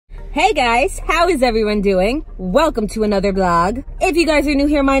Hey guys, how is everyone doing? Welcome to another vlog. If you guys are new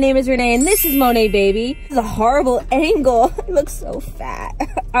here, my name is Renee and this is Monet Baby. This is a horrible angle. I look so fat.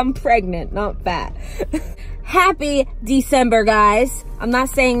 I'm pregnant, not fat. Happy December, guys. I'm not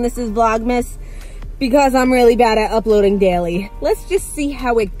saying this is Vlogmas because I'm really bad at uploading daily. Let's just see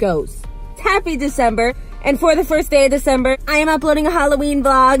how it goes. It's happy December, and for the first day of December, I am uploading a Halloween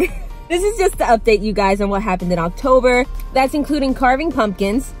vlog. This is just to update you guys on what happened in October. That's including carving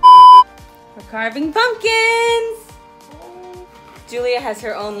pumpkins. We're carving pumpkins! Julia has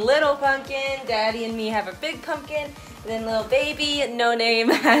her own little pumpkin. Daddy and me have a big pumpkin. And then little baby, no name,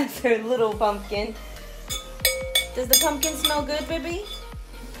 has her little pumpkin. Does the pumpkin smell good, baby?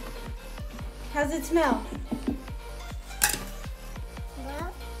 How's it smell?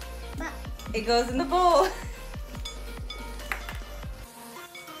 It goes in the bowl.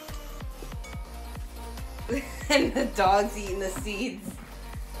 And the dog's eating the seeds.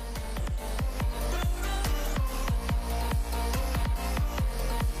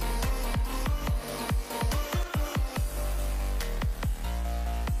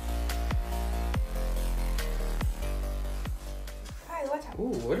 Ooh,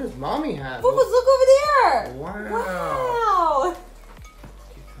 what does mommy have? Boo-boos, look over there! Wow! Wow!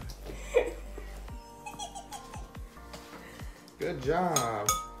 Good job.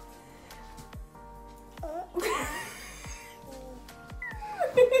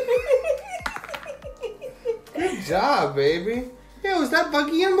 Good job, baby. Yo, is that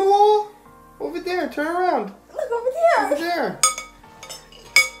Buggy on the wall? Over there, turn around. Look over there! Over there.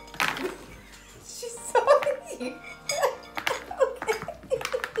 She's so cute.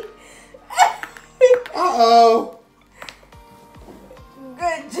 Uh-oh.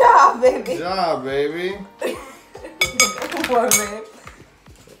 Good job, baby. Good job, baby. Poor man.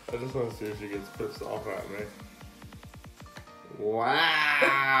 I just want to see if she gets pissed off at me.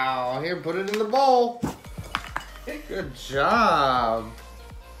 Wow. Here, put it in the bowl. Good job.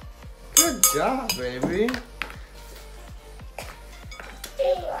 Good job, baby.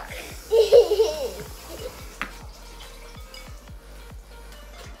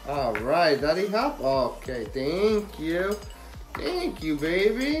 All right, Daddy Hop. Okay, thank you. Thank you,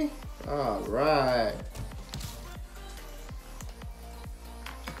 baby. All right.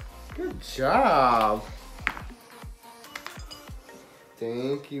 Good job.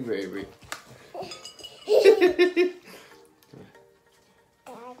 Thank you, baby.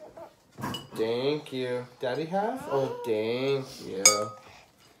 Thank you. Daddy have? Oh, thank you. All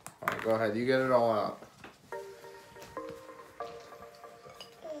right, go ahead. You get it all out.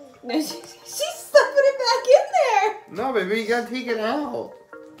 No, she's stuffing it back in there. No, baby, you gotta take it out.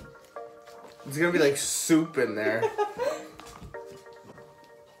 It's gonna be like soup in there.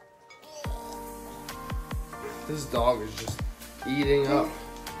 This dog is just eating up.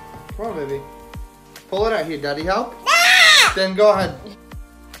 Come on, baby. Pull it out here. Daddy help? Ah! Then go ahead.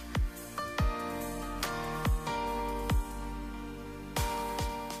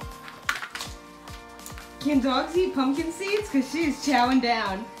 Can dogs eat pumpkin seeds? Because she is chowing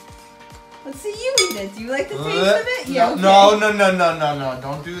down. Let's see you eat it. Do you like the taste of it? Yeah. Okay. No.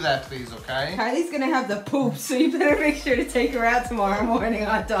 Don't do that, please, okay? Kylie's going to have the poop, so you better make sure to take her out tomorrow morning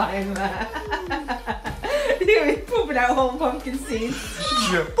on time. You're pooping out whole pumpkin seeds.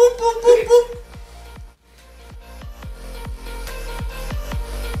 Yeah. Boop, boop, boop, boop.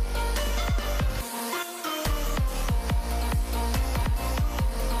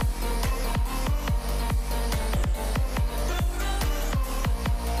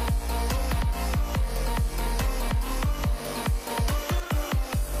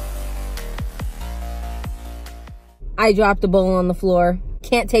 I dropped the bowl on the floor.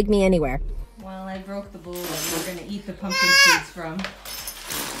 Can't take me anywhere. Well, I broke the bowl that we're gonna eat the pumpkin seeds from.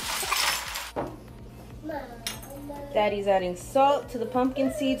 Daddy's adding salt to the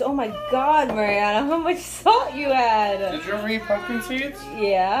pumpkin seeds. Oh my God, Mariana, how much salt you add? Did you ever eat pumpkin seeds?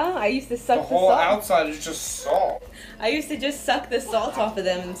 Yeah, I used to suck the whole salt. outside is just salt. I used to just suck the salt off of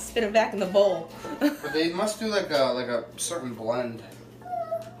them and spit it back in the bowl. But they must do like a certain blend.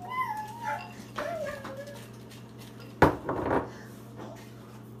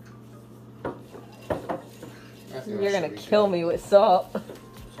 You're gonna kill me with salt. As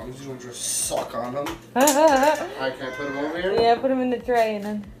long as you don't just suck on them. Alright, can I put them over here? Yeah, put them in the tray and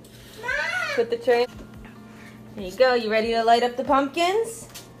then put the tray. There you go. You ready to light up the pumpkins?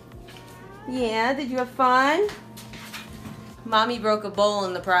 Yeah, did you have fun? Mommy broke a bowl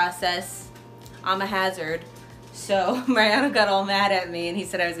in the process. I'm a hazard. So Mariano got all mad at me and he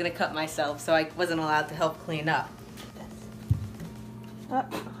said I was gonna cut myself, so I wasn't allowed to help clean up. Oh,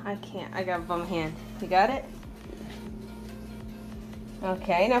 I can't. I got a bum hand. You got it?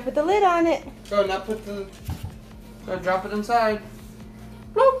 Okay, now put the lid on it. Go, now put the... Go, drop it inside.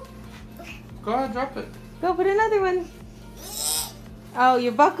 Bloop. Go ahead, drop it. Go put another one. Oh,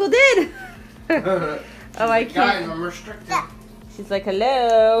 you're buckled in. Oh, I can't. Guys, I'm restricted. She's like,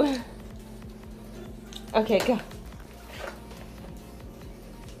 hello. Okay, go.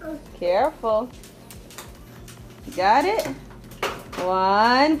 Careful. You got it?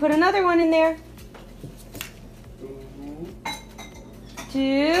 One. Put another one in there.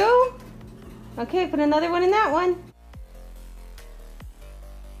 2. Okay, put another one in that one.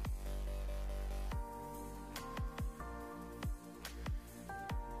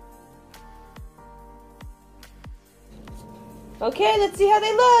 Okay, let's see how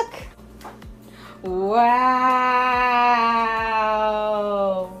they look. Wow.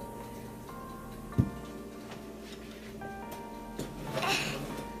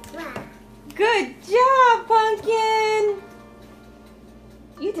 Good job, Pumpkin.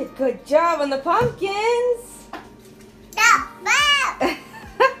 You did good job on the pumpkins.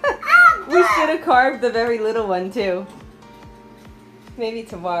 We should have carved the very little one too. Maybe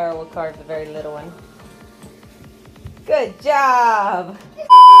tomorrow we'll carve the very little one. Good job.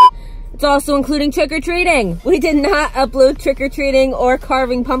 It's also including trick-or-treating. We did not upload trick-or-treating or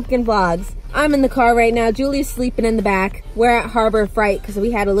carving pumpkin vlogs. I'm in the car right now. Julie's sleeping in the back. We're at Harbor Freight because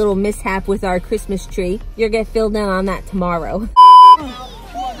we had a little mishap with our Christmas tree. You'll get filled in on that tomorrow.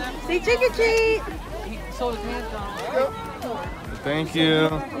 Say trick-or-treat. Thank you.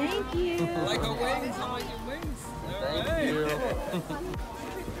 Thank you. Like a wings, I like your wings. Thank you.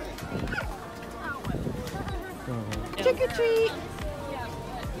 Trick or treat.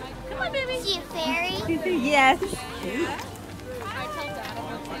 Come on, baby. Is she a fairy? Yes. Thank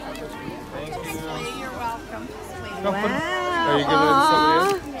you. You're welcome. Wow. Are you giving it to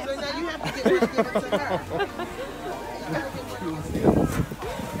somebody else? So now you have to give it to her.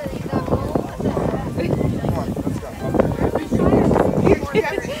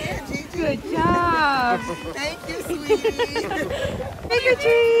 Good job. Thank you, sweetie. Trick or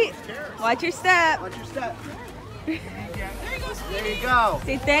treat. Watch your step. Watch your step. There you go, sweetie. There you go.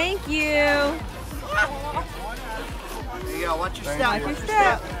 Say thank you. There you go. Watch your step. Watch your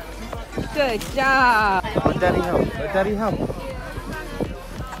step. Good job. Let Daddy help. Let Daddy help.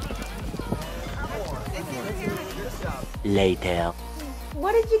 Later.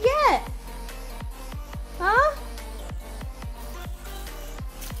 What did you get? Huh?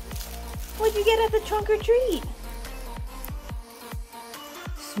 What'd you get at the trunk or treat?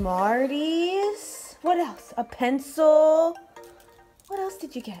 Smarties. What else? A pencil. What else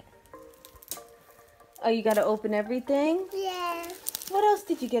did you get? Oh, you gotta open everything? Yeah. What else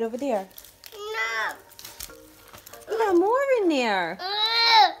did you get over there? No. You got more in there.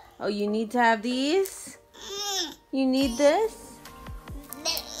 Oh, you need to have these? You need this?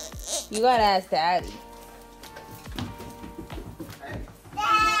 You gotta ask Daddy.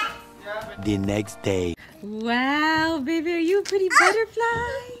 The next day. Wow, baby, are you a pretty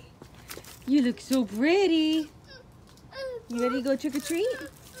butterfly? You look so pretty. You ready to go trick or treat?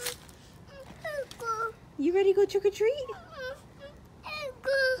 You ready to go trick or treat?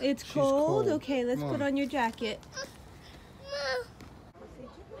 It's cold? cold. Okay, let's put on your jacket.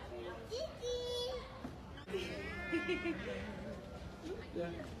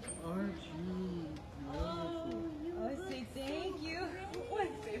 Oh, say thank you.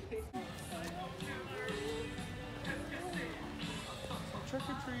 Trick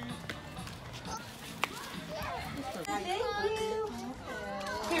or treat. Thank you.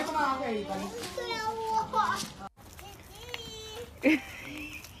 Here, come on, I'll carry you, buddy.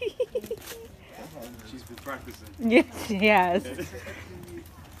 She's been practicing. Yes, she has.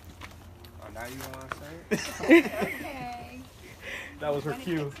 Oh, now you don't want to say it? Okay. That was her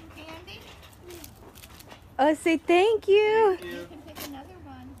cue. Candy? Oh, say thank you. You can pick another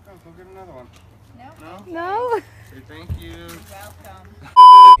one. Oh, go get another one. No? No? Say thank you. Welcome.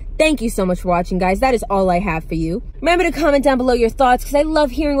 Thank you so much for watching, guys. That is all I have for you. Remember to comment down below your thoughts because I love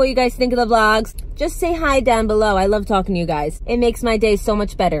hearing what you guys think of the vlogs. Just say hi down below. I love talking to you guys. It makes my day so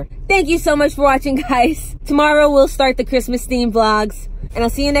much better. Thank you so much for watching, guys. Tomorrow we'll start the Christmas themed vlogs. And I'll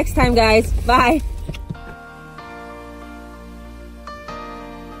see you next time, guys. Bye.